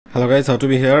Hello guys, how to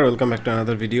be here. Welcome back to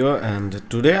another video, and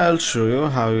today I'll show you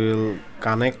how you will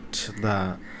connect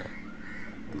the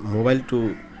mobile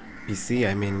to PC.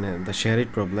 The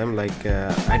Shareit problem. I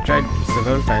tried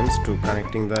several times to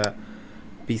connecting the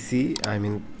PC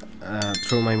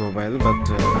through my mobile, but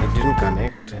it didn't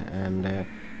connect. And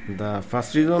the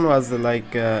first reason was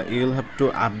you'll have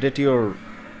to update your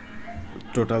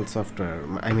total software.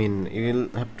 You'll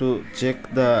have to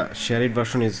check the Shareit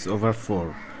version is over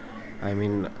 4.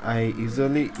 I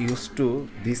usually used to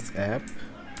this app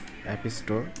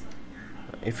store.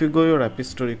 If you go your app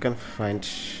store, you can find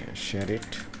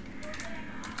Shareit.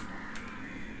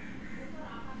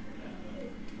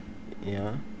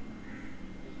 Yeah,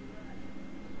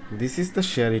 this is the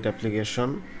Shareit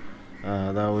application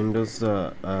the Windows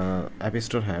app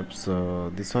store have.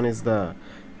 So this one is the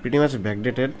pretty much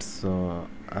backdated, so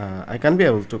I can be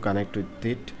able to connect with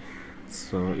it.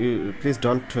 So you please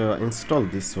don't install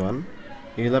this one.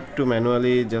 You'll have to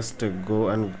manually just go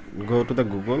to the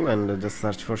Google and just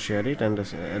search for Shareit and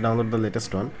download the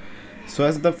latest one. So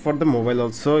as for the mobile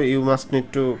also, you must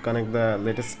need to connect the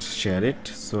latest Shareit.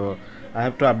 So I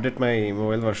have to update my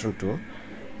mobile version too.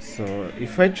 So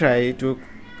if I try to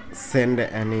send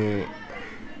any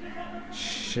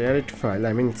Shareit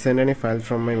file, send any file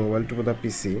from my mobile to the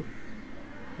PC,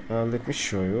 let me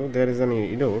show you. There is an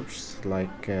errors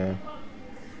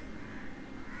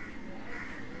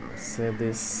say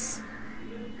this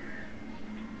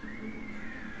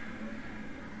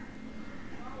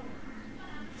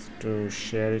to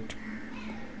Shareit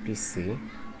PC.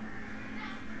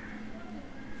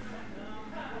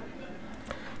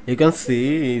 You can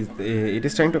see it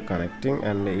is trying to connecting,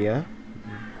 and yeah,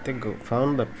 they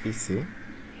found the PC.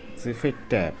 So if I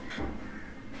tap,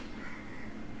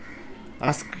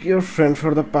 ask your friend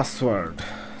for the password.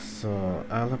 So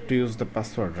I'll have to use the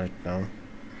password right now.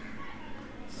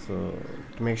 So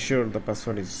to make sure the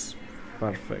password is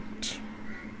perfect,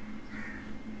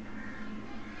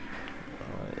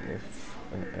 if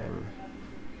I am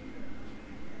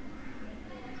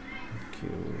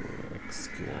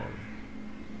QXQ,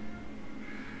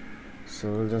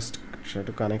 so we'll just try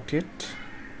to connect it,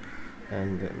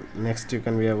 and then next you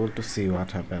can be able to see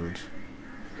what happened.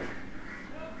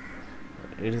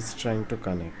 It is trying to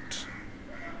connect.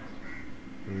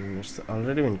 It's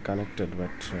already been connected,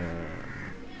 but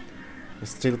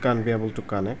still can't be able to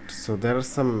connect. So there are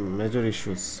some major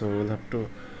issues, so we'll have to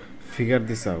figure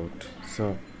this out.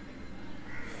 So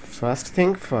first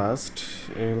thing first,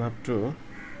 you'll have to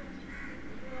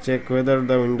check whether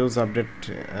the Windows update,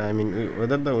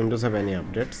 whether the Windows have any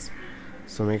updates.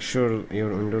 So make sure your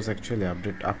Windows actually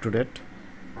update up to date.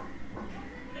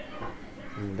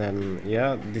 And then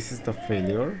yeah, this is the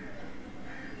failure.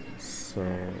 So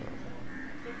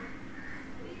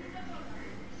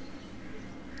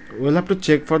we'll have to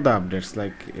check for the updates,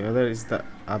 like whether is the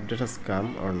update has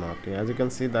come or not. Yeah, as you can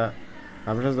see, the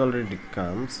update has already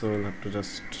come, so we'll have to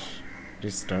just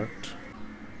restart.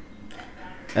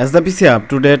 As the PC up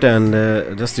to date and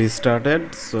just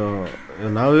restarted, so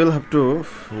now you'll have to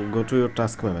go to your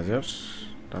task manager,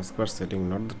 taskbar setting,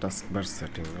 not the taskbar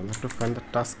setting. You'll have to find the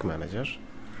task manager,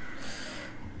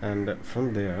 and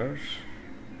from there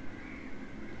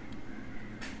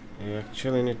you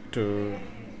actually need to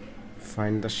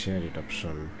find the Shareit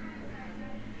option.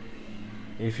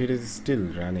 If it is still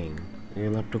running,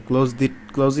 you'll have to close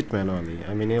it manually.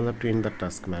 You'll have to end the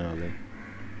task manually.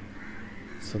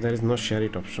 So there is no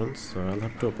Shareit option, so I'll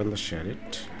have to open the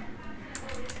Shareit.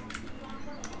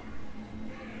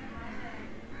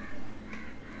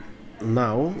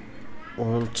 Now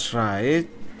we'll try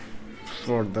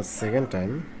for the second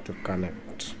time to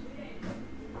connect.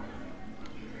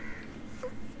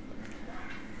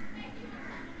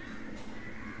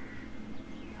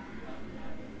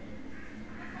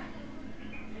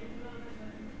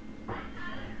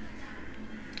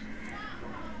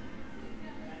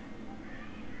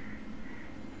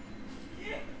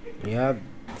 Yeah,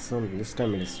 so this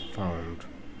time it is found.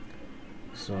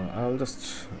 So I'll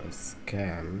just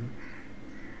scan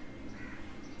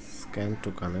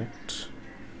to connect,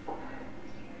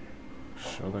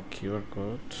 show the QR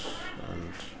code,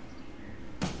 and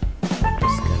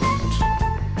scan it.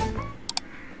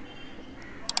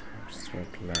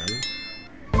 Swipe LAN.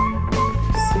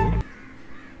 See,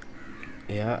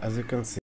 yeah, as you can see,